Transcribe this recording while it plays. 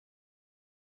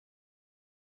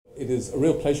It is a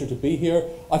real pleasure to be here.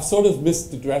 I've sort of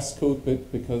missed the dress code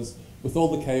bit because with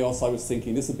all the chaos I was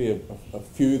thinking this would be a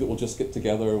few that will just get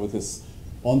together with this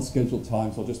on-scheduled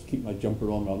time, so I'll just keep my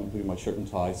jumper on rather than doing my shirt and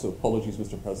tie. So apologies,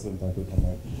 Mr. President, I don't have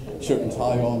my shirt and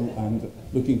tie on and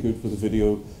looking good for the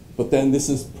video. But then this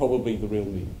is probably the real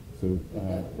me, so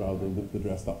rather than the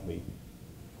dressed up me.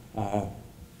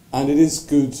 And it is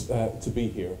good to be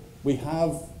here. We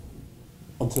have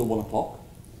until 1 o'clock.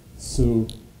 So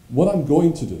what I'm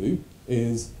going to do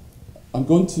is I'm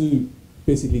going to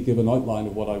basically give an outline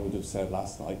of what I would have said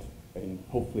last night in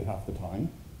hopefully half the time,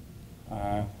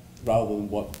 rather than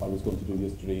what I was going to do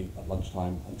yesterday at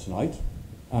lunchtime and tonight,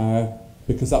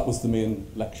 because that was the main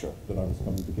lecture that I was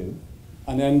coming to give,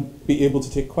 and then be able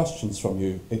to take questions from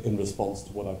you in response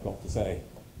to what I've got to say.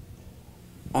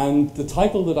 And the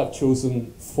title that I've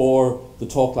chosen for the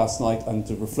talk last night and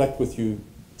to reflect with you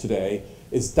today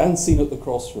is Dancing at the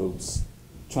Crossroads,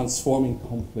 Transforming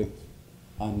Conflict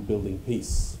and Building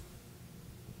Peace.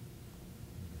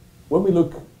 When we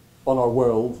look on our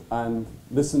world and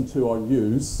listen to our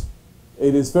news,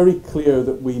 it is very clear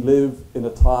that we live in a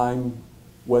time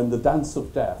when the dance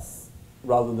of death,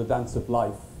 rather than the dance of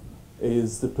life,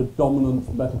 is the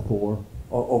predominant metaphor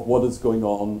of what is going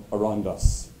on around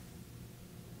us.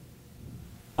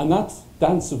 And that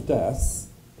dance of death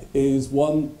is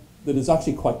one that is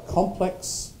actually quite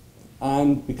complex,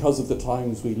 and because of the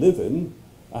times we live in,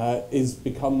 is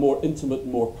become more intimate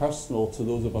and more personal to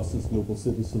those of us as global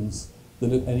citizens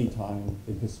than at any time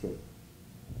in history.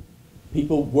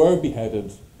 People were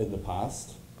beheaded in the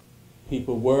past,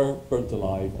 people were burnt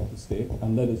alive at the stake,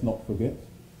 and let us not forget,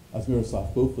 as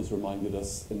Miroslav Volf has reminded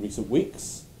us in recent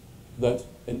weeks, that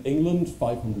in England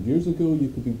 500 years ago you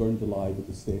could be burned alive at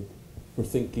the stake for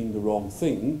thinking the wrong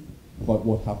thing about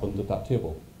what happened at that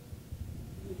table.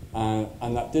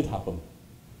 And that did happen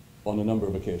on a number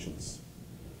of occasions.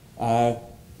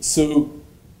 So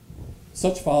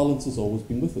such violence has always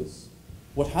been with us.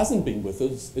 What hasn't been with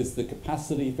us is the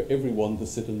capacity for everyone to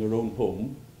sit in their own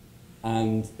home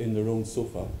and in their own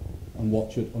sofa and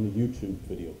watch it on a YouTube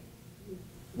video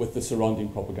with the surrounding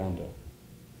propaganda.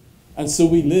 And so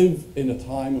we live in a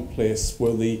time and place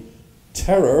where the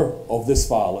terror of this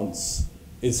violence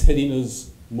is hitting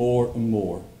us more and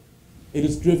more. It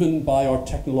is driven by our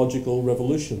technological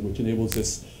revolution, which enables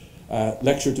this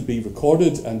lecture to be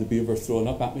recorded and to be overthrown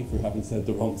up at me for having said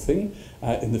the wrong thing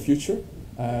in the future.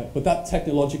 But that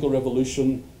technological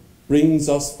revolution brings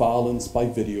us violence by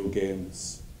video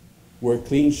games, where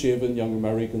clean-shaven young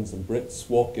Americans and Brits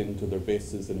walk into their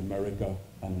bases in America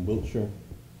and in Wiltshire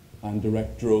and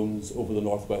direct drones over the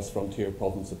northwest frontier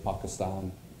province of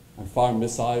Pakistan and fire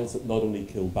missiles that not only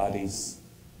kill baddies,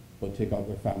 but take out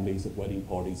their families at wedding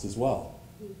parties as well.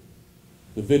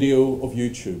 The video of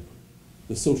YouTube,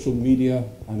 the social media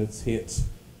and its hate,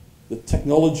 the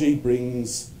technology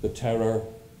brings the terror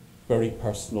very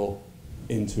personal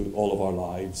into all of our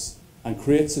lives and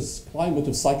creates this climate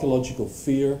of psychological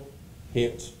fear,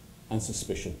 hate and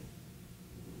suspicion.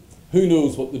 Who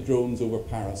knows what the drones over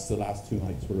Paris the last 2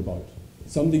 nights were about?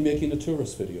 Somebody making a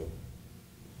tourist video.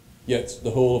 Yet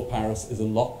the whole of Paris is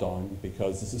in lockdown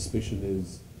because the suspicion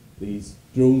is these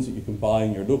drones that you can buy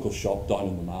in your local shop down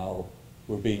in the Mall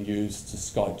were being used to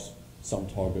scout some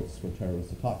targets for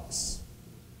terrorist attacks.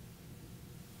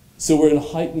 So we're in a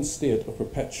heightened state of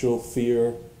perpetual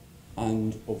fear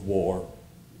and of war.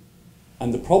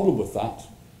 And the problem with that,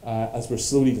 as we're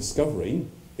slowly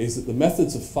discovering, is that the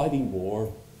methods of fighting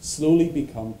war slowly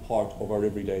become part of our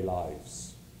everyday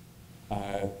lives.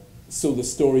 So the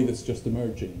story that's just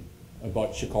emerging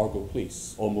about Chicago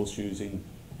police almost using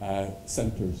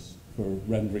centres for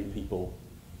rendering people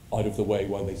out of the way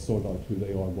while they sort out who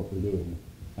they are and what they're doing,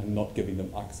 and not giving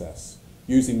them access,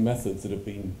 using methods that have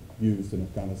been used in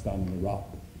Afghanistan and Iraq,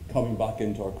 coming back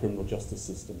into our criminal justice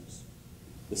systems.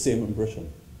 The same in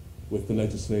Britain, with the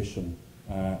legislation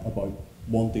about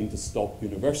wanting to stop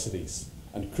universities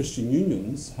and Christian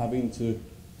unions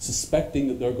suspecting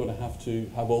that they're going to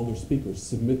have all their speakers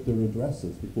submit their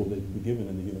addresses before they can be given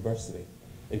in the university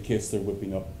in case they're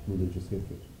whipping up religious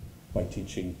hatred by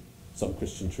teaching some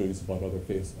Christian truths about other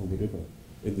faiths or whatever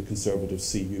in the conservative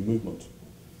CU movement.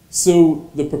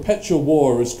 So the perpetual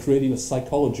war is creating a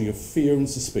psychology of fear and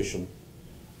suspicion,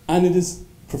 and it is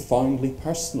profoundly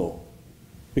personal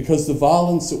because the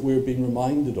violence that we're being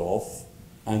reminded of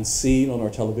and seen on our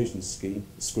television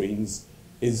screens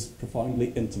is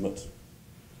profoundly intimate.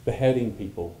 Beheading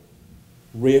people,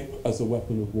 rape as a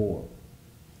weapon of war,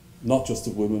 not just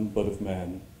of women but of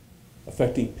men,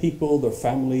 affecting people, their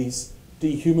families,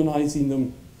 dehumanizing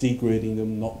them, degrading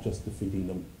them, not just defeating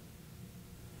them,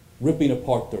 ripping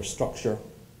apart their structure,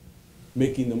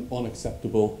 making them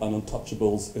unacceptable and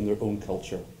untouchables in their own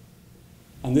culture.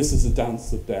 And this is a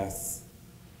dance of death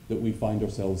that we find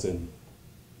ourselves in.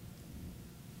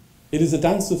 It is a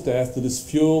dance of death that is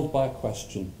fueled by a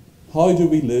question: how do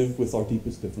we live with our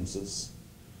deepest differences?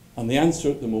 And the answer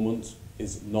at the moment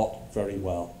is not very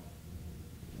well.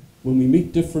 When we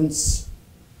meet difference,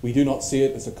 we do not see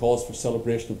it as a cause for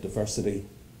celebration of diversity,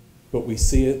 but we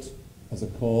see it as a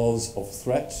cause of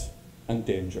threat and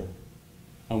danger,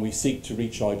 and we seek to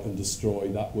reach out and destroy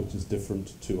that which is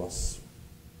different to us.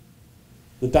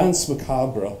 The Danse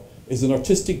Macabre is an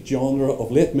artistic genre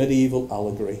of late medieval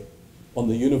allegory on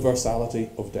the universality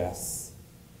of death.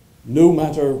 No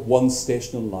matter one's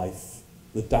station in life,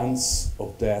 the dance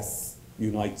of death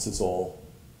unites us all.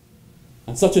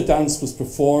 And such a dance was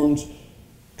performed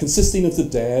consisting of the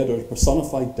dead or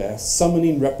personified death,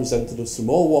 summoning representatives from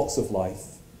all walks of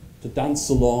life to dance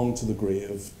along to the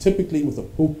grave, typically with a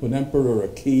pope, an emperor, a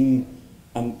king,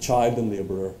 and child and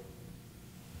labourer.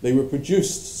 They were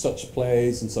produced, such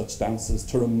plays and such dances,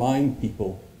 to remind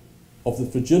people of the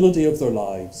fragility of their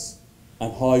lives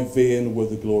and how vain were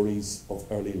the glories of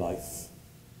early life.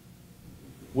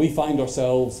 We find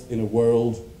ourselves in a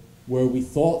world where we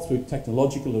thought through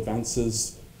technological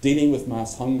advances, dealing with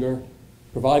mass hunger,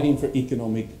 providing for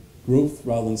economic growth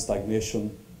rather than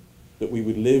stagnation, that we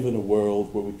would live in a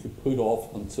world where we could put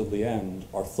off until the end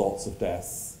our thoughts of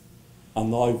death. And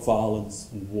now violence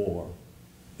and war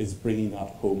is bringing that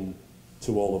home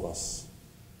to all of us.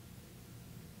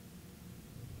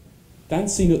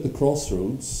 Dancing at the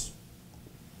Crossroads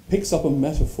picks up a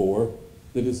metaphor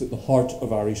that is at the heart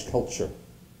of Irish culture.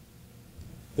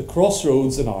 The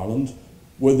Crossroads in Ireland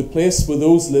were the place where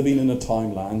those living in a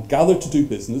townland gathered to do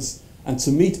business and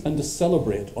to meet and to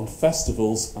celebrate on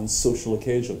festivals and social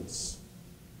occasions.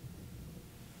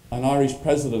 An Irish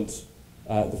president,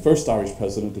 the first Irish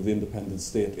president of the independent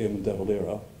state, Eamon de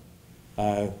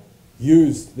Valera,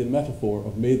 used the metaphor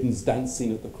of maidens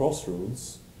dancing at the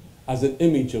crossroads as an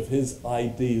image of his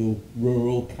ideal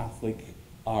rural Catholic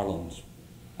Ireland,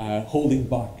 holding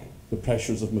back the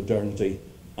pressures of modernity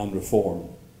and reform.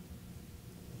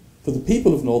 For the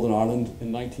people of Northern Ireland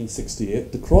in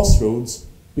 1968, the Crossroads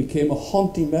became a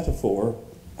haunting metaphor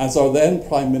as our then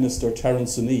Prime Minister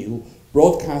Terence O'Neill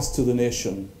broadcast to the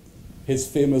nation his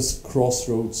famous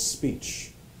Crossroads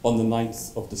speech on the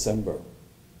 9th of December.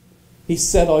 He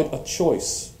set out a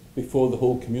choice before the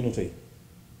whole community,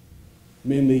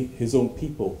 mainly his own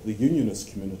people, the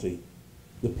Unionist community,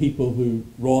 the people who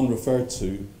Ron referred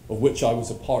to, of which I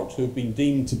was a part, who have been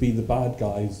deemed to be the bad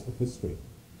guys of history,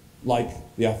 like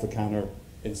the Afrikaner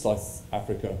in South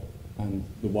Africa and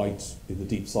the white in the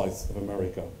deep south of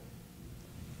America.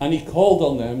 And he called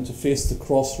on them to face the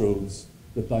crossroads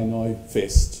that they now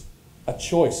faced, a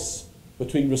choice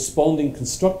between responding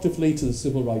constructively to the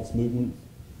civil rights movement,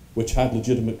 which had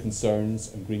legitimate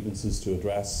concerns and grievances to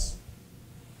address,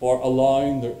 or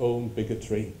allowing their own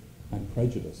bigotry and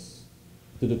prejudice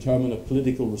to determine a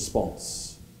political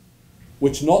response,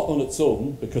 which not on its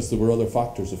own, because there were other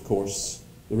factors, of course,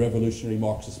 the revolutionary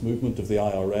Marxist movement of the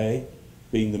IRA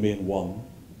being the main one,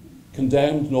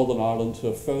 condemned Northern Ireland to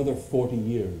a further 40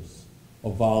 years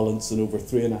of violence and over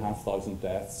 3,500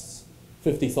 deaths,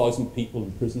 50,000 people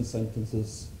in prison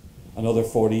sentences, another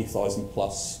 40,000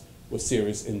 plus with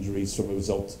serious injuries from a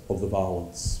result of the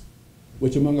violence,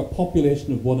 which among a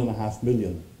population of 1.5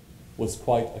 million was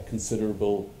quite a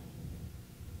considerable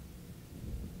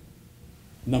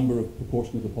number of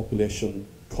proportion of the population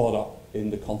caught up in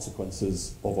the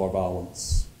consequences of our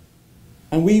violence.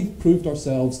 And we proved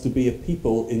ourselves to be a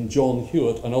people in John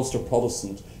Hewitt, an Ulster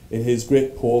Protestant, in his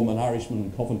great poem, An Irishman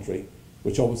in Coventry,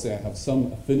 which obviously I have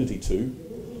some affinity to,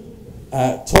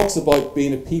 talks about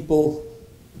being a people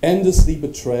endlessly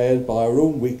betrayed by our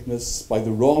own weakness, by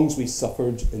the wrongs we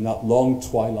suffered in that long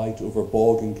twilight over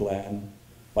bog and glen,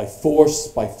 by force,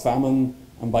 by famine,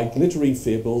 and by glittering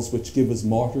fables which give us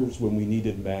martyrs when we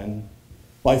needed men,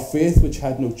 by faith which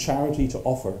had no charity to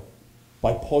offer,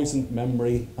 by poisoned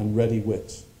memory and ready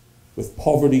wit, with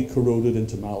poverty corroded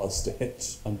into malice to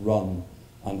hit and run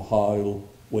and howl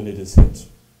when it is hit.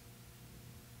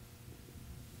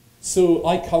 So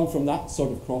I come from that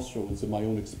sort of crossroads in my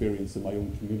own experience, in my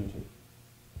own community,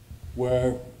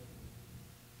 where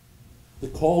the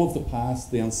call of the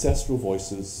past, the ancestral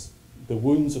voices, the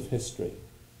wounds of history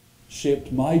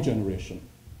shaped my generation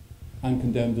and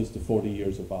condemned us to 40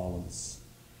 years of violence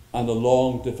and a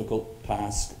long, difficult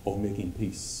task of making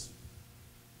peace.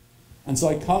 And so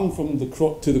I come from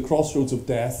to the crossroads of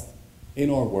death in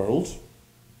our world,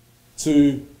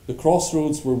 to the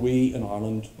crossroads where we in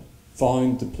Ireland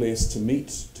found the place to meet,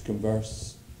 to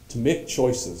converse, to make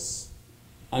choices,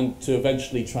 and to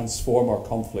eventually transform our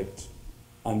conflict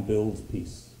and build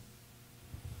peace.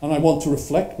 And I want to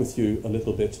reflect with you a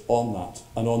little bit on that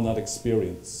and on that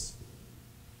experience.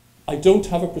 I don't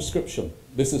have a prescription.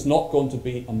 This is not going to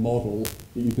be a model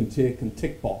that you can take and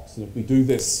tick box, and if we do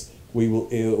this, we will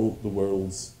heal the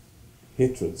world's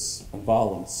hatreds and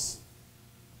violence.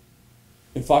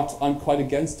 In fact, I'm quite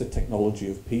against the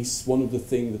technology of peace. One of the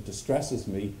things that distresses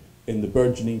me in the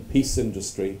burgeoning peace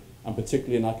industry, and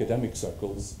particularly in academic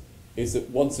circles, is that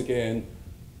once again,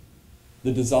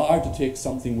 the desire to take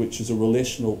something which is a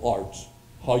relational art,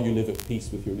 how you live at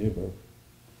peace with your neighbour,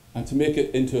 and to make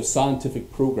it into a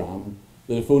scientific program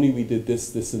that if only we did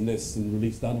this, this and this, and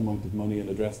released that amount of money and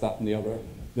addressed that and the other,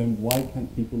 then why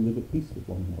can't people live at peace with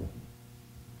one another?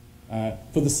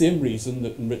 For the same reason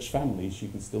that in rich families you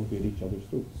can still be at each other's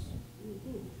throats.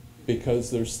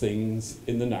 Because there's things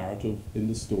in the narrative, in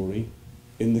the story,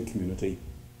 in the community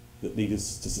that lead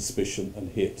us to suspicion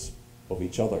and hate of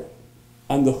each other.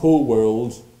 And the whole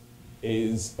world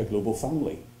is a global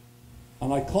family.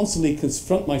 And I constantly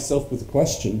confront myself with the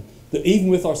question that even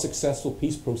with our successful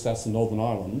peace process in Northern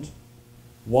Ireland,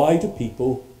 why do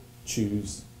people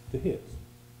choose to hate?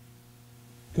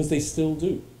 Because they still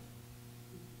do.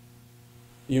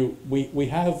 We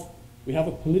have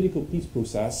a political peace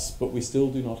process, but we still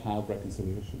do not have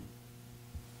reconciliation.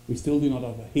 We still do not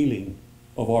have a healing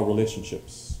of our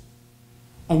relationships.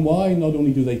 And why not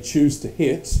only do they choose to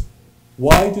hate,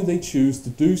 why do they choose to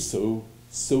do so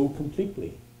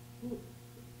completely?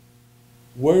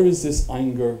 Where is this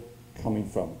anger coming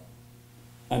from?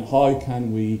 And how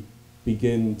can we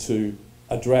begin to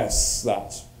address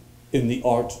that in the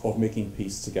art of making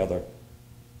peace together?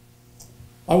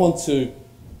 I want to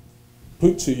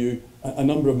put to you a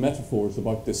number of metaphors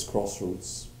about this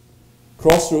crossroads.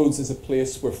 Crossroads is a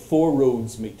place where four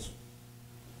roads meet.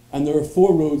 And there are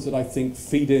four roads that I think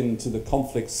feed into the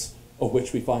conflicts of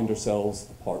which we find ourselves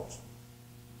apart.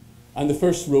 And the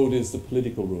first road is the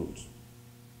political road.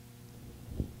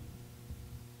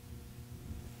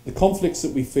 The conflicts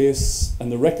that we face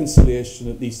and the reconciliation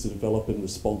that needs to develop in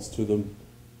response to them,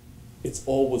 it's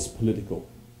always political.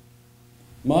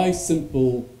 My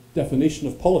simple definition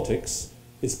of politics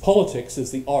is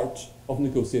the art of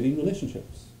negotiating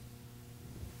relationships.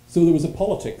 So there was a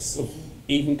politics of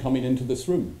even coming into this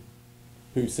room.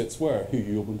 Who sits where? Who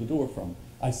you opened the door from?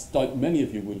 I doubt many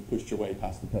of you would have pushed your way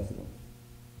past the president.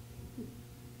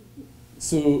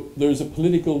 So there's a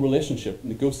political relationship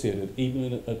negotiated even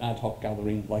in an ad hoc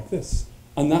gathering like this.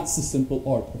 And that's the simple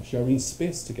art of sharing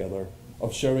space together,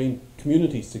 of sharing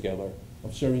communities together,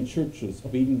 of sharing churches,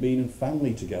 of even being in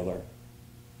family together.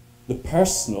 The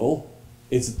personal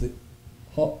is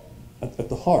at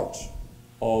the heart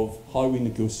of how we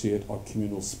negotiate our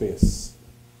communal space.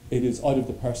 It is out of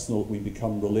the personal we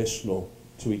become relational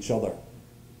to each other.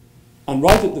 And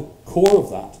right at the core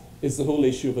of that is the whole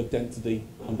issue of identity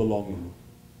and belonging.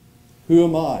 Who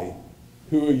am I?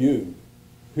 Who are you?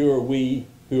 Who are we?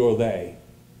 Who are they?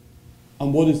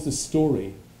 And what is the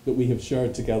story that we have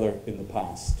shared together in the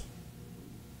past?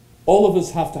 All of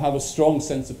us have to have a strong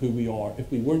sense of who we are.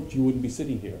 If we weren't, you wouldn't be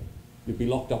sitting here. You'd be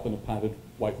locked up in a padded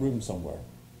white room somewhere,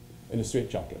 in a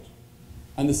straitjacket.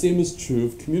 And the same is true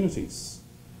of communities.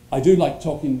 I do like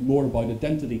talking more about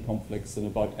identity conflicts than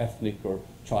about ethnic or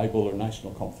tribal or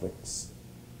national conflicts.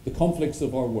 The conflicts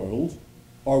of our world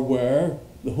are where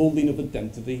the holding of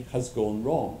identity has gone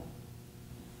wrong.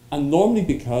 And normally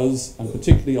because, and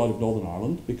particularly out of Northern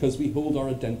Ireland, because we hold our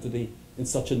identity in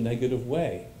such a negative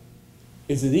way.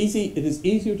 It is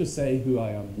easier to say who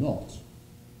I am not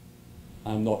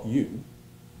you,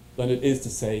 than it is to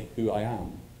say who I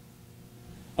am.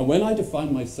 And when I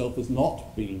define myself as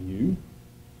not being you,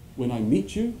 when I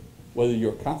meet you, whether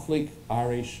you're Catholic,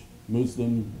 Irish,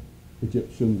 Muslim,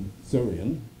 Egyptian,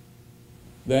 Syrian,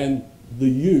 then the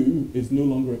you is no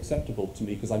longer acceptable to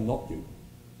me because I'm not you.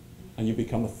 And you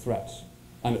become a threat.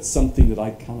 And it's something that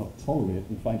I cannot tolerate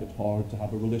and find it hard to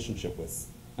have a relationship with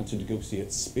and to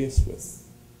negotiate space with.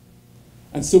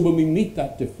 And so when we meet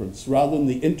that difference, rather than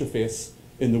the interface,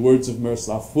 in the words of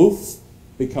Miroslav Volf,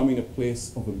 becoming a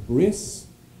place of embrace,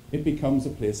 it becomes a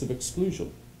place of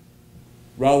exclusion.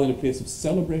 Rather than a place of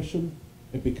celebration,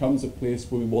 it becomes a place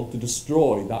where we want to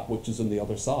destroy that which is on the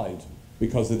other side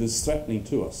because it is threatening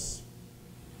to us.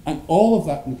 And all of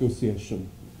that negotiation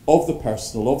of the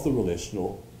personal, of the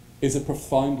relational, is a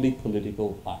profoundly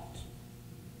political act.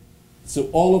 So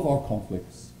all of our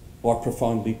conflicts are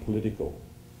profoundly political.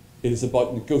 It is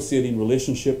about negotiating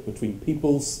relationship between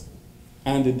peoples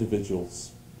and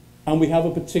individuals. And we have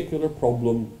a particular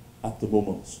problem at the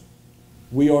moment.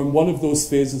 We are in one of those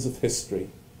phases of history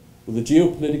where the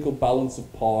geopolitical balance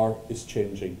of power is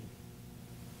changing.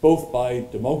 both by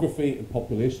demography and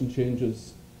population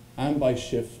changes, and by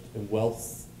shift in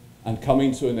wealth, and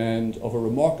coming to an end of a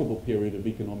remarkable period of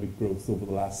economic growth over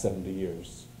the last 70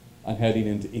 years, and heading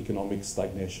into economic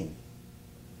stagnation.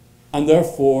 And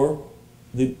therefore,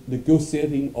 the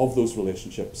negotiating of those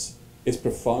relationships is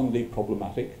profoundly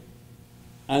problematic.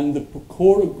 And the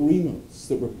core agreements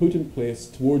that were put in place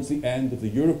towards the end of the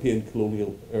European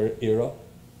colonial era,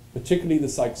 particularly the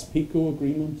Sykes-Picot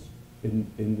Agreement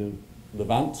in the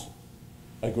Levant,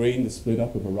 agreeing the split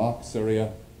up of Iraq,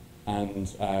 Syria, and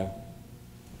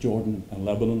Jordan and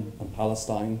Lebanon and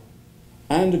Palestine,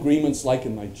 and agreements like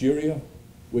in Nigeria,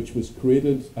 which was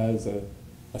created as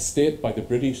a state by the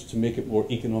British to make it more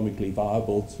economically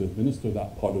viable to administer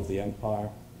that part of the empire.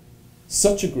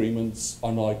 Such agreements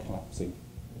are now collapsing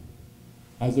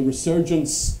as a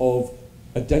resurgence of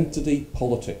identity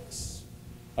politics,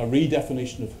 a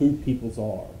redefinition of who peoples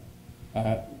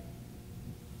are,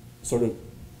 sort of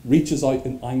reaches out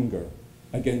in anger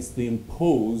against the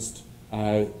imposed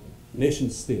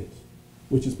nation state,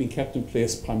 which has been kept in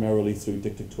place primarily through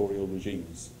dictatorial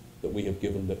regimes that we have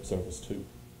given lip service to.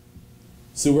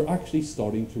 So we're actually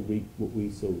starting to reap what we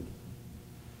sowed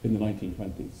in the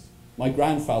 1920s. My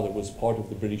grandfather was part of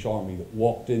the British Army that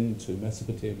walked into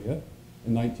Mesopotamia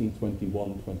in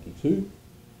 1921-22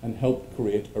 and helped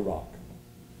create Iraq.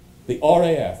 The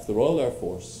RAF, the Royal Air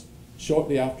Force,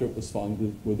 shortly after it was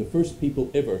founded, were the first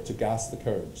people ever to gas the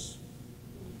Kurds.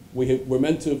 We were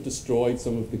meant to have destroyed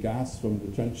some of the gas from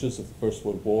the trenches of the First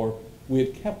World War. We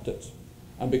had kept it.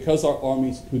 And because our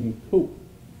armies couldn't cope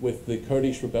with the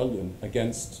Kurdish rebellion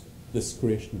against this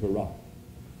creation of Iraq,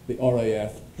 the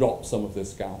RAF dropped some of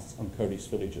this gas on Kurdish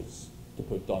villages to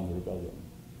put down the rebellion.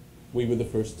 We were the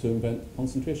first to invent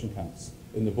concentration camps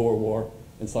in the Boer War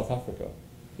in South Africa.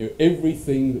 You know,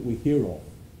 everything that we hear of,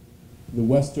 the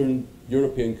Western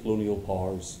European colonial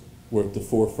powers were at the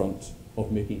forefront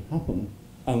of making happen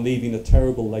and leaving a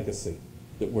terrible legacy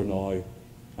that we're now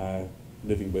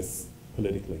living with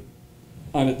politically.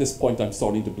 And at this point, I'm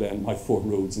starting to blend my four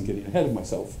roads and getting ahead of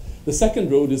myself. The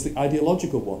second road is the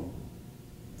ideological one.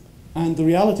 And the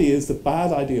reality is that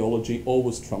bad ideology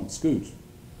always trumps good.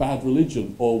 Bad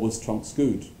religion always trumps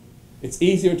good. It's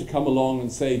easier to come along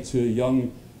and say to a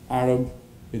young Arab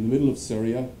in the middle of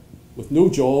Syria, with no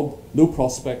job, no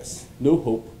prospects, no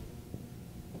hope,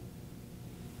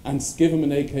 and give him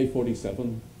an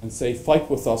AK-47 and say, fight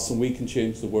with us and we can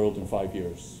change the world in 5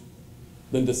 years,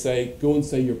 than to say, go and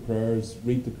say your prayers,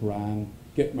 read the Quran,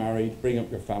 get married, bring up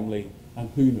your family,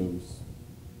 and who knows,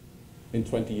 in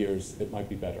 20 years it might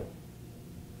be better.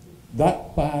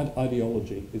 That bad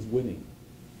ideology is winning.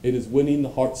 It is winning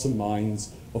the hearts and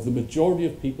minds of the majority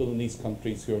of people in these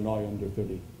countries who are now under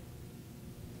 30.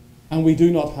 And we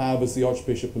do not have, as the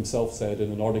Archbishop himself said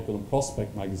in an article in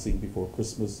Prospect magazine before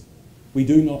Christmas, we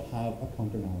do not have a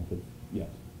counter-narrative yet.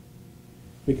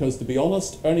 Because to be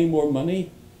honest, earning more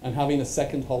money and having a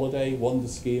second holiday, one to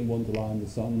ski and one to lie in the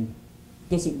sun,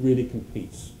 doesn't really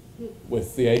compete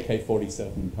with the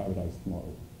AK-47 in paradise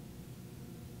tomorrow.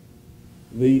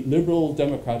 The liberal,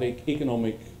 democratic,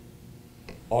 economic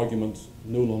argument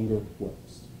no longer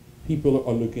works. People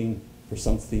are looking for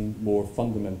something more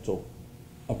fundamental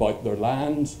about their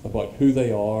land, about who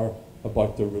they are,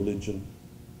 about their religion.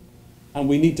 And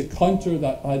we need to counter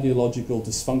that ideological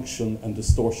dysfunction and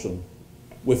distortion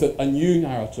with a new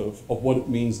narrative of what it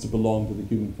means to belong to the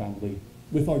human family,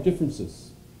 with our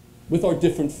differences, with our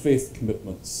different faith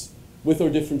commitments, with our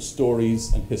different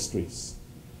stories and histories.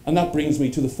 And that brings me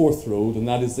to the fourth road, and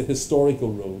that is the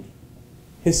historical road.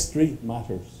 History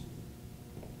matters.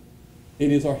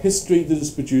 It is our history that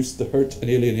has produced the hurt and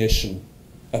alienation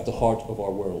at the heart of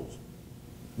our world.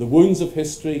 The wounds of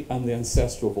history and the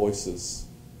ancestral voices.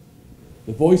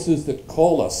 The voices that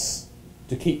call us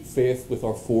to keep faith with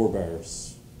our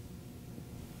forebears.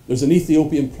 There's an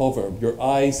Ethiopian proverb, your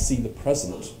eyes see the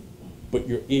present, but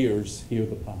your ears hear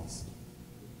the past.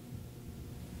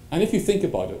 And if you think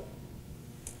about it,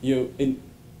 you know,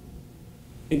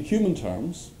 in human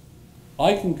terms,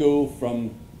 I can go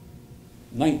from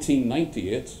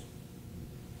 1998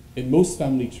 in most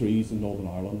family trees in Northern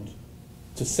Ireland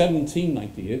to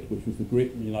 1798, which was the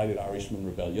Great United Irishman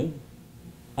Rebellion.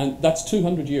 And that's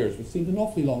 200 years, which seems an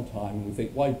awfully long time, and we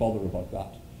think, why bother about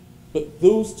that? But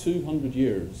those 200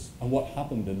 years and what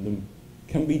happened in them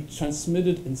can be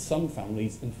transmitted in some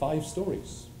families in 5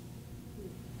 stories.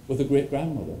 With a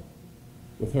great-grandmother,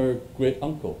 with her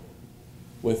great-uncle,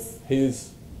 with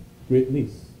his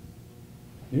great-niece.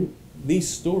 You know, these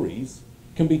stories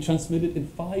can be transmitted in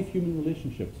 5 human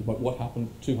relationships about what happened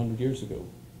 200 years ago.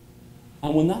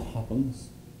 And when that happens,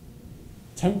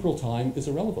 temporal time is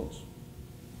irrelevant.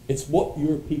 It's what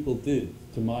your people did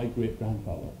to my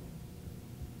great-grandfather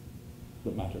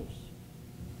that matters.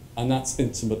 And that's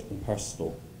intimate and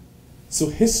personal. So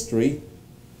history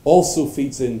also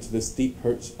feeds into this deep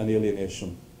hurt and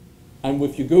alienation. And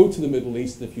if you go to the Middle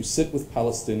East, if you sit with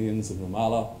Palestinians in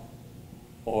Ramallah,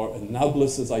 or in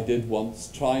Nablus, as I did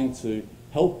once, trying to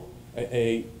help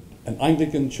an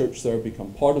Anglican church there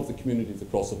become part of the community of the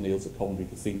Cross of Nails at Coventry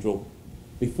Cathedral,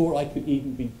 before I could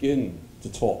even begin to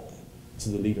talk to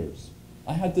the leaders,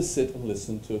 I had to sit and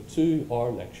listen to a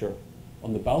 2-hour lecture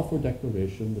on the Balfour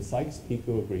Declaration, the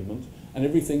Sykes-Picot Agreement, and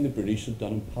everything the British had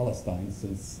done in Palestine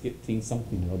since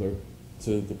 18-something or other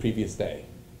to the previous day.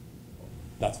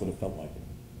 That's what it felt like.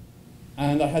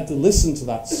 And I had to listen to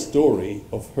that story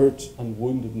of hurt and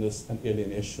woundedness and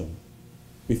alienation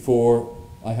before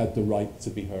I had the right to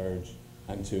be heard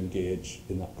and to engage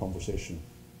in that conversation.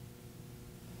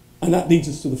 And that leads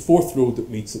us to the fourth road that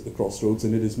meets at the crossroads,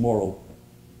 and it is moral.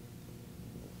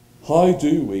 How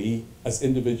do we, as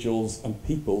individuals and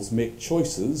peoples, make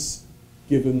choices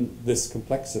given this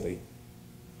complexity?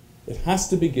 It has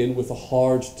to begin with a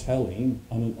hard telling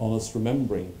and an honest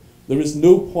remembering. There is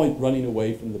no point running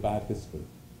away from the bad history.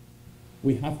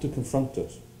 We have to confront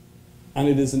it. And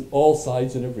it is in all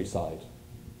sides and every side.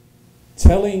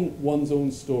 Telling one's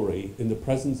own story in the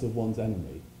presence of one's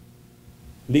enemy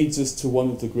leads us to one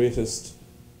of the greatest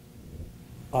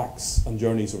acts and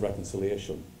journeys of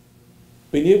reconciliation.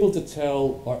 Being able to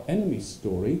tell our enemy's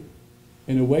story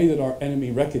in a way that our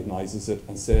enemy recognizes it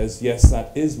and says, yes,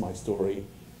 that is my story,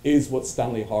 is what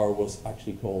Stanley Hauerwas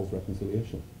actually calls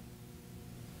reconciliation.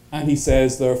 And he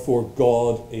says, therefore,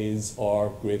 God is our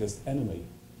greatest enemy,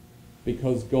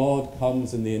 because God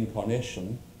comes in the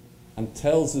incarnation and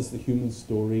tells us the human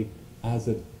story as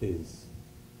it is,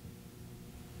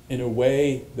 in a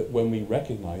way that when we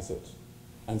recognize it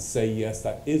and say, yes,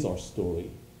 that is our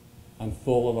story, and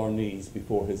fall on our knees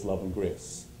before his love and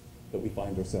grace, that we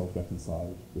find ourselves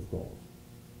reconciled with God.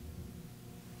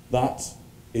 That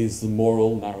is the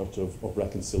moral narrative of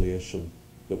reconciliation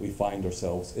that we find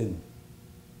ourselves in.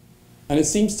 And it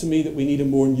seems to me that we need a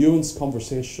more nuanced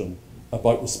conversation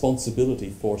about responsibility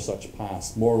for such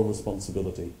past, moral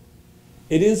responsibility.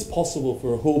 It is possible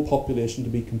for a whole population to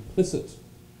be complicit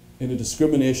in a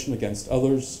discrimination against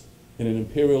others, in an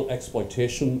imperial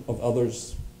exploitation of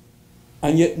others,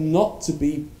 and yet not to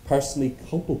be personally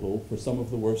culpable for some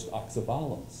of the worst acts of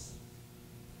violence.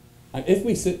 And if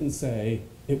we sit and say,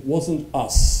 it wasn't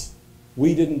us,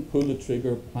 we didn't pull the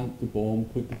trigger, plant the bomb,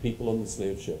 put the people on the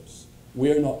slave ships,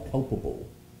 we're not culpable,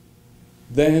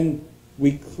 then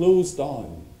we close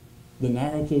down the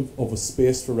narrative of a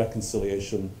space for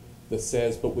reconciliation that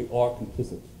says, but we are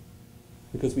complicit,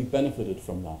 because we benefited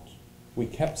from that. We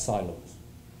kept silent.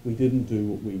 We didn't do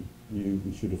what we knew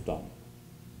we should have done.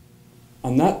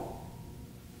 And that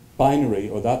binary,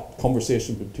 or that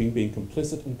conversation between being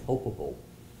complicit and culpable,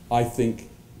 I think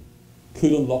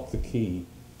could unlock the key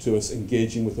to us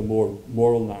engaging with a more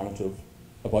moral narrative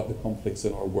about the conflicts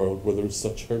in our world where there is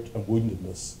such hurt and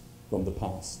woundedness from the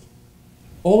past.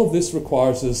 All of this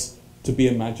requires us to be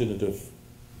imaginative,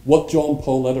 what John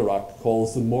Paul Lederach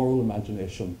calls the moral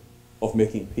imagination of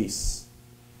making peace.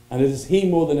 And it is he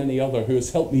more than any other who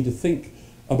has helped me to think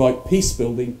about peace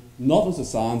building not as a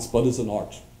science but as an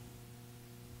art.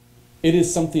 It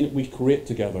is something that we create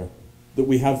together, that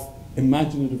we have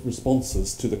imaginative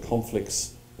responses to the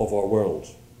conflicts of our world.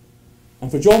 And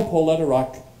for John Paul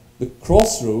Lederach, the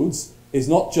crossroads is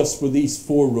not just where these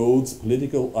four roads,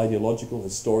 political, ideological,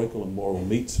 historical, and moral,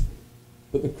 meet,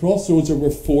 but the crossroads are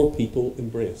where four people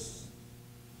embrace.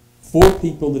 Four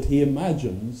people that he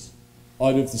imagines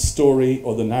out of the story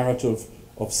or the narrative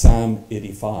of Psalm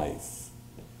 85,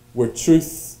 where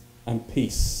truth and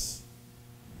peace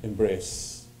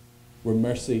embrace, where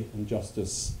mercy and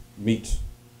justice meet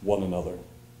one another.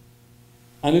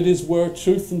 And it is where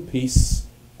truth and peace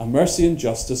and mercy and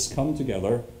justice come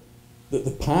together that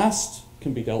the past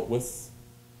can be dealt with,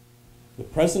 the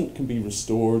present can be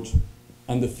restored,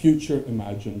 and the future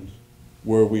imagined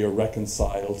where we are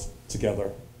reconciled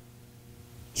together.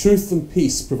 Truth and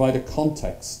peace provide a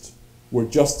context where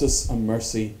justice and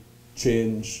mercy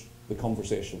change the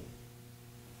conversation.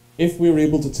 If we are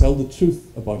able to tell the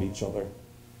truth about each other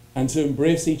and to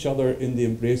embrace each other in the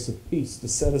embrace of peace, to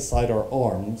set aside our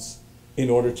arms in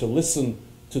order to listen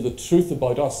to the truth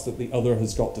about us that the other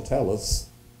has got to tell us,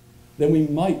 then we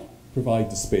might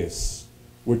provide the space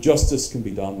where justice can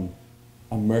be done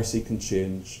and mercy can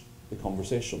change the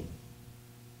conversation.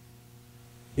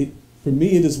 For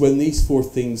me, it is when these four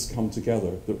things come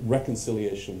together that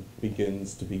reconciliation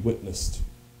begins to be witnessed.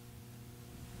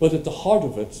 But at the heart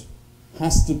of it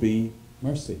has to be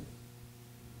mercy.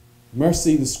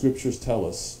 Mercy, the scriptures tell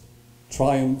us,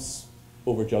 triumphs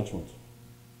over judgment.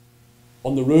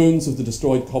 On the ruins of the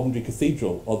destroyed Coventry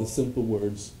Cathedral are the simple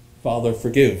words, Father,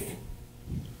 forgive.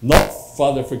 Not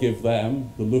Father, forgive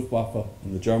them, the Luftwaffe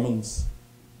and the Germans,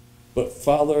 but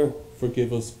Father,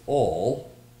 forgive us all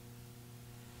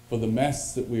for the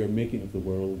mess that we are making of the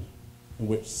world in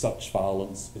which such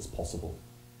violence is possible.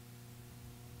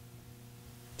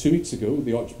 2 weeks ago,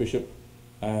 the Archbishop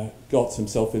got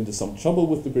himself into some trouble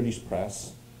with the British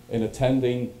press in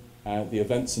attending the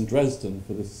events in Dresden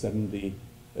for the 70th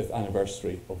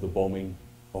anniversary of the bombing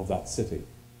of that city,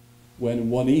 when in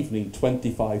one evening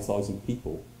 25,000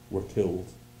 people were killed,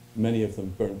 many of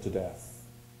them burned to death.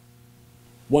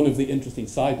 One of the interesting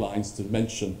sidelines to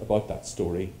mention about that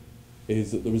story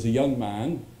is that there was a young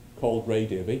man called Ray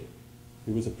Davy,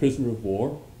 who was a prisoner of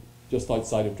war just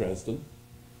outside of Dresden,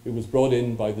 who was brought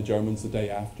in by the Germans the day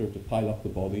after to pile up the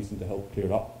bodies and to help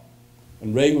clear up.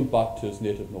 And Ray went back to his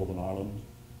native Northern Ireland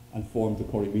and formed the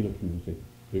Corrymeela community,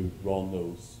 who Ron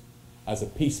knows, as a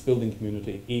peace-building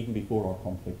community even before our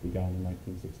conflict began in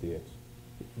 1968.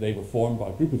 They were formed by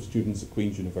a group of students at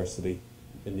Queen's University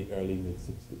in the early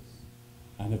mid-60s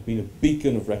and have been a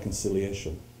beacon of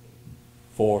reconciliation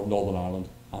for Northern Ireland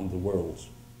and the world.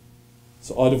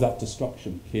 So out of that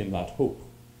destruction came that hope.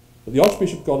 But the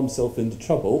Archbishop got himself into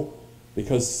trouble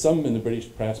because some in the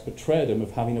British press portrayed him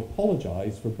of having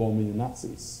apologised for bombing the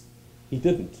Nazis. He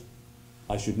didn't.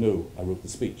 I should know, I wrote the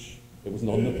speech. It was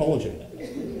not an apology.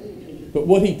 But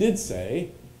what he did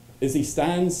say is he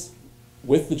stands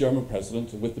with the German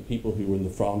president and with the people who were in the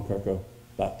Frauenkirche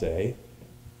that day,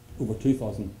 over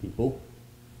 2,000 people,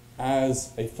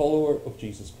 as a follower of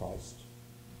Jesus Christ.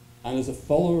 And as a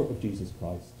follower of Jesus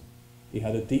Christ, he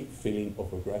had a deep feeling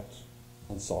of regret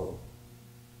and sorrow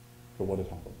for what had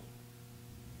happened.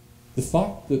 The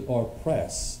fact that our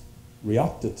press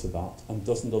reacted to that and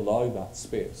doesn't allow that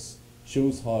space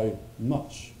shows how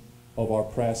much of our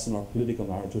press and our political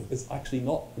narrative is actually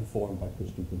not informed by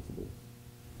Christian principles.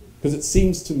 Because it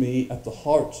seems to me at the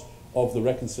heart of the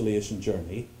reconciliation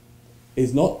journey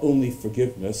is not only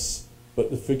forgiveness, but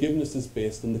the forgiveness is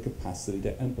based on the capacity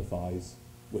to empathise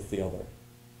with the other.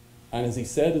 And as he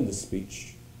said in the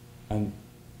speech, and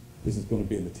this is going to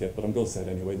be in the tape, but I'm going to say it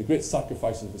anyway, the great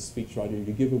sacrifice of a speechwriter,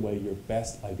 you give away your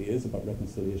best ideas about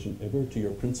reconciliation ever to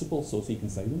your principal so he can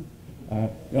say them.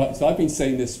 So I've been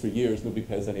saying this for years, nobody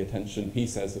pays any attention, he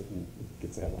says it and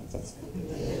gets the headlines. That's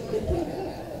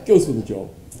goes with the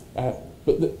job.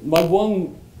 But my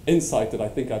one insight that I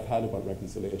think I've had about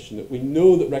reconciliation, that we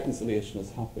know that reconciliation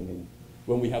is happening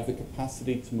when we have the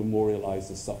capacity to memorialise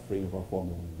the suffering of our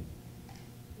former enemy.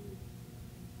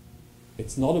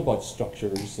 It's not about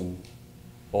structures and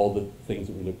all the things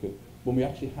that we look at, when we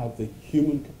actually have the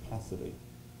human capacity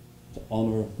to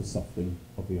honour the suffering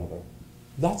of the other.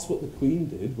 That's what the Queen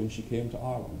did when she came to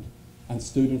Ireland and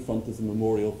stood in front of the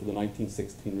memorial for the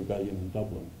 1916 rebellion in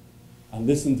Dublin and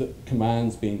listened to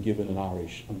commands being given in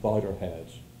Irish and bowed her head.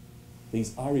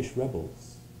 These Irish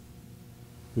rebels,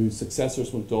 whose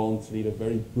successors went on to lead a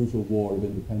very brutal war of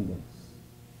independence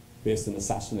based on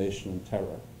assassination and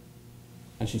terror.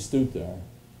 And she stood there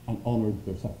and honoured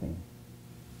their suffering.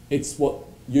 It's what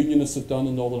Unionists have done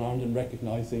in Northern Ireland in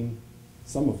recognising,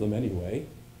 some of them anyway,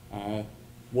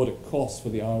 what it cost for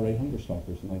the IRA hunger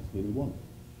strikers in 1981.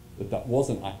 That was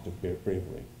an act of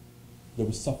bravery. There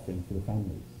was suffering for the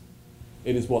families.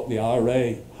 It is what the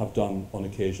IRA have done on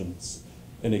occasions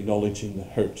in acknowledging the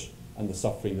hurt and the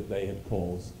suffering that they had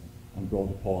caused and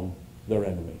brought upon their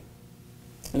enemy.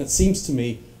 And it seems to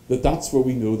me that that's where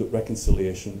we know that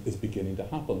reconciliation is beginning to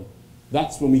happen.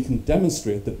 That's when we can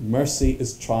demonstrate that mercy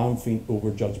is triumphing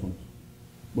over judgment,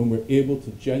 when we're able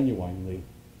to genuinely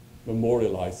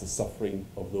memorialise the suffering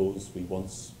of those we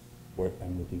once were at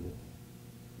enmity with.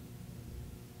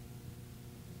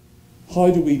 How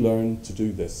do we learn to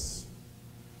do this?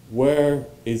 Where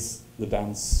is the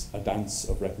dance, a dance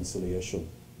of reconciliation?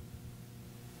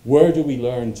 Where do we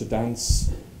learn to dance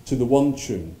to the one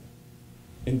tune?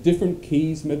 In different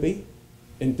keys maybe,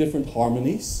 in different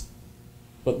harmonies,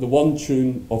 but the one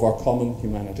tune of our common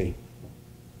humanity.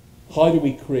 How do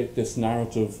we create this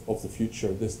narrative of the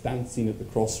future, this dancing at the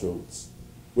crossroads,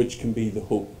 which can be the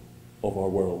hope of our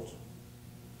world?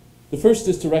 The first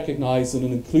is to recognise that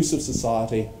an inclusive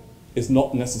society is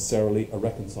not necessarily a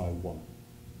reconciled one.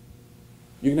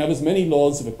 You can have as many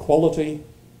laws of equality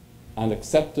and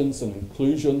acceptance and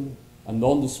inclusion and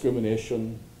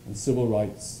non-discrimination and civil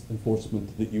rights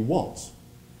enforcement that you want,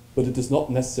 but it does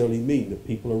not necessarily mean that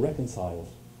people are reconciled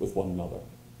with one another.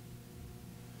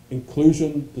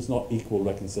 Inclusion does not equal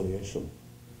reconciliation.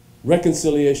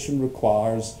 Reconciliation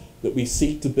requires that we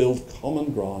seek to build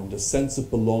common ground, a sense of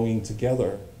belonging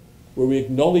together, where we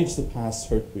acknowledge the past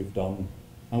hurt we've done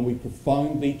and we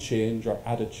profoundly change our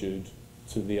attitude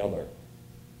to the other.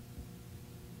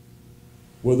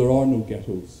 Where there are no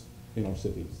ghettos in our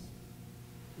cities,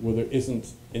 where there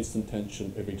isn't instant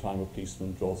tension every time a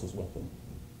policeman draws his weapon,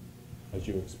 as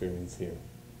you experience here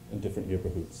in different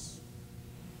neighbourhoods.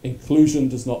 Inclusion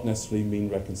does not necessarily mean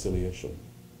reconciliation.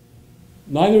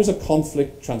 Neither is a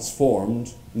conflict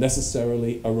transformed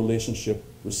necessarily a relationship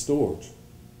restored.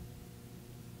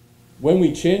 When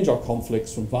we change our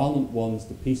conflicts from violent ones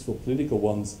to peaceful political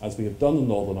ones, as we have done in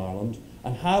Northern Ireland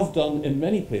and have done in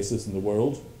many places in the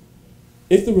world,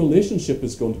 if the relationship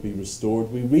is going to be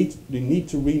restored, we need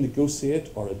to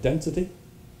renegotiate our identity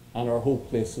and our whole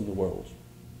place in the world.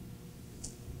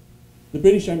 The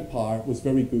British Empire was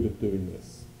very good at doing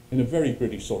this, in a very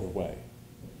British sort of way.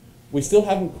 We still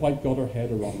haven't quite got our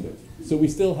head around it. So we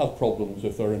still have problems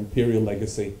with our imperial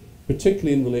legacy,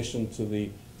 particularly in relation to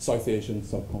the South Asian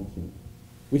subcontinent.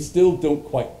 We still don't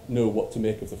quite know what to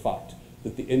make of the fact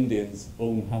that the Indians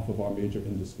own half of our major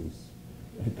industries,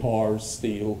 cars,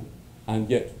 steel, and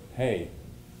yet, hey,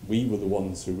 we were the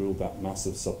ones who ruled that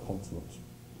massive subcontinent.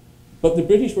 But the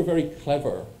British were very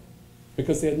clever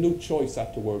because they had no choice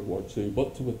after World War II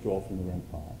but to withdraw from their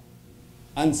empire.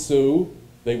 And so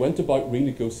they went about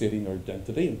renegotiating their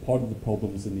identity, and part of the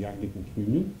problems in the Anglican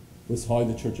Communion was how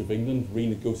the Church of England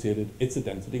renegotiated its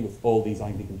identity with all these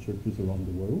Anglican churches around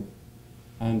the world,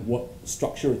 and what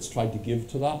structure it's tried to give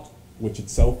to that, which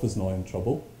itself is now in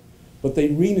trouble. But they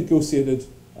renegotiated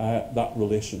that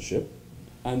relationship,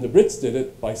 and the Brits did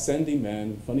it by sending men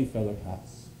in funny feather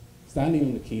hats, standing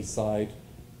on the quayside,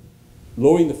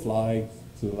 lowering the flag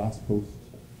to the last post,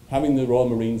 having the Royal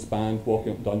Marines band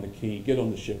walking up and down the quay, get on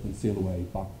the ship and sail away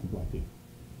back to Blackie.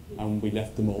 And we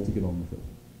left them all to get on with it.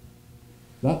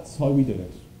 That's how we did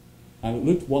it. And it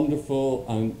looked wonderful,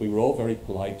 and we were all very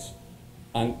polite.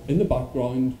 And in the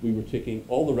background, we were taking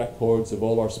all the records of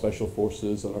all our special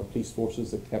forces and our police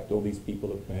forces that kept all these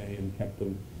people at bay and kept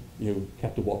them,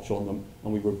 kept a watch on them.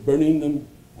 And we were burning them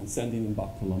and sending them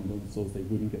back to London so that they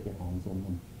wouldn't get their hands on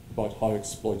them, about how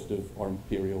exploitative our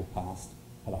imperial past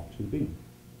had actually been.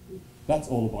 That's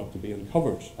all about to be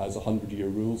uncovered as 100-year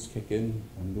rules kick in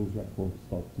and those records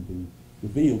start to be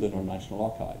revealed in our National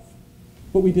Archive.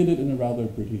 But we did it in a rather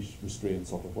British, restrained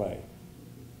sort of way.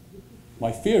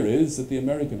 My fear is that the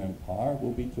American Empire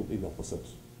will be totally the opposite,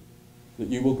 that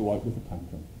you will go out with a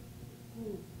tantrum,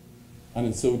 and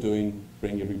in so doing,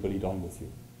 bring everybody down with you.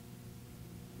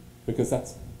 Because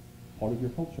that's part of your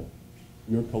culture.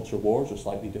 Your culture wars are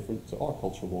slightly different to our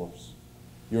culture wars.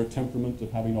 Your temperament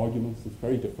of having arguments is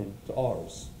very different to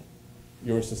ours.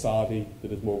 You're a society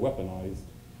that is more weaponized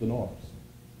than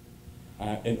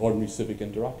ours in ordinary civic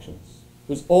interactions.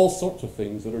 There's all sorts of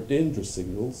things that are danger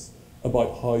signals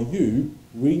about how you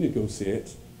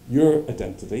renegotiate your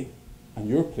identity and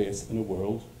your place in a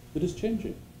world that is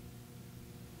changing,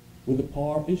 where the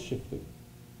power is shifting,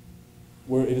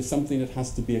 where it is something that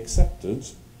has to be accepted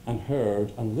and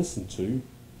heard and listened to,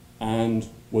 and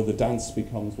where the dance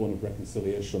becomes one of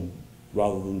reconciliation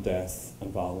rather than death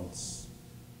and violence.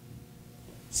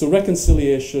 So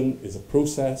reconciliation is a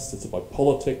process. It's about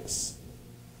politics,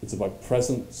 it's about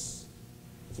presence,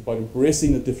 it's about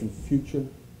embracing a different future,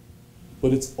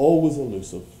 but it's always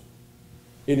elusive.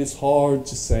 It is hard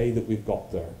to say that we've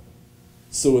got there,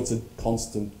 so it's a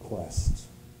constant quest.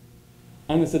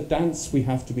 And it's a dance we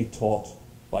have to be taught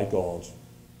by God.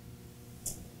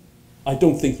 I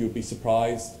don't think you would be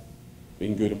surprised,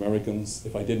 being good Americans,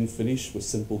 if I didn't finish with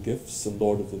Simple Gifts and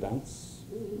Lord of the Dance.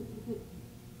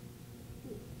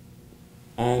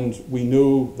 And we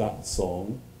know that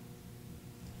song,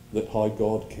 that how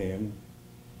God came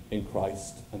in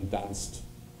Christ and danced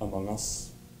among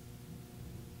us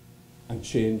and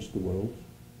changed the world.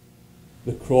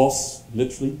 The cross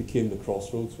literally became the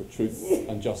crossroads where truth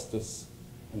and justice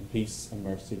and peace and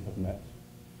mercy have met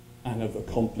and have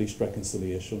accomplished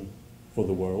reconciliation for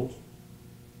the world.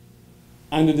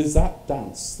 And it is that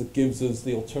dance that gives us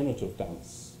the alternative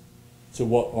dance to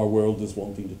what our world is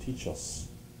wanting to teach us.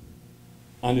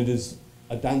 And it is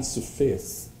a dance of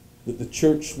faith that the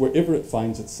church, wherever it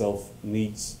finds itself,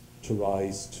 needs to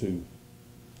rise to.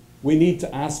 We need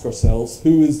to ask ourselves,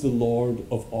 who is the Lord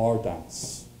of our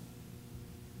dance?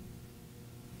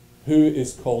 Who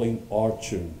is calling our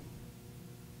tune?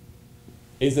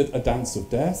 Is it a dance of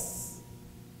death?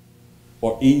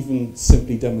 Or even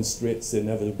simply demonstrates the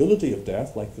inevitability of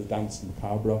death, like the dance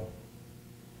macabre?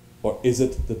 Or is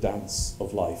it the dance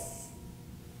of life?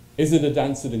 Is it a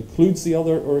dance that includes the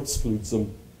other or excludes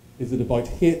them? Is it about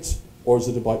hate or is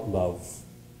it about love?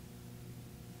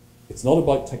 It's not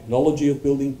about technology of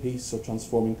building peace or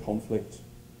transforming conflict,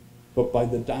 but by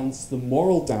the dance, the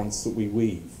moral dance that we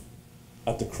weave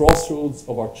at the crossroads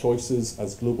of our choices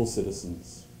as global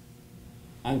citizens.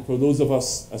 And for those of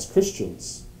us as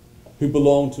Christians who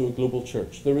belong to a global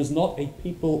church, there is not a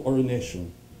people or a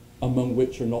nation among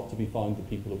which are not to be found the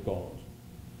people of God.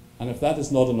 And if that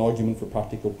is not an argument for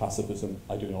practical pacifism,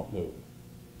 I do not know.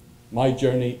 My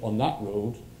journey on that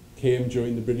road came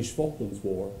during the British Falklands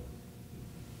War,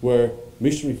 where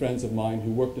missionary friends of mine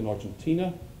who worked in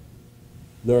Argentina,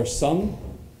 their son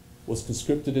was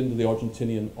conscripted into the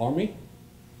Argentinian army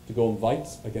to go and fight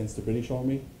against the British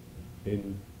army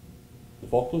in the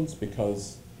Falklands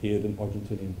because he had an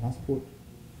Argentinian passport.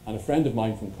 And a friend of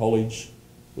mine from college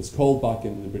was called back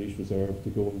into the British Reserve to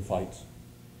go and fight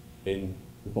in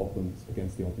the Falklands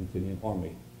against the Argentinian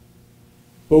army.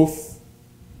 Both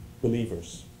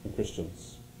believers and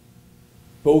Christians,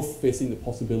 both facing the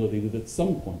possibility that at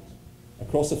some point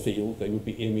across a field they would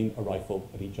be aiming a rifle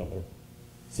at each other,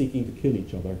 seeking to kill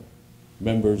each other,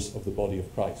 members of the body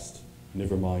of Christ,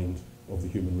 never mind of the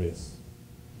human race.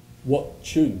 What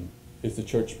tune is the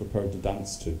church prepared to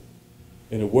dance to?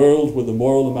 In a world where the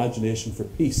moral imagination for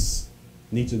peace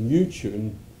needs a new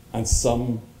tune and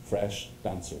some fresh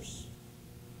dancers.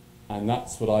 And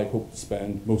that's what I hope to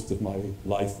spend most of my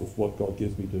life of what God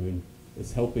gives me doing,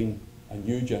 is helping a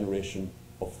new generation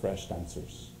of fresh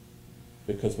dancers.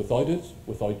 Because without it,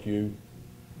 without you,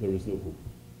 there is no hope.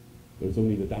 There is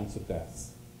only the dance of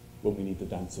death when we need the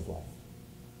dance of life.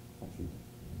 Thank you.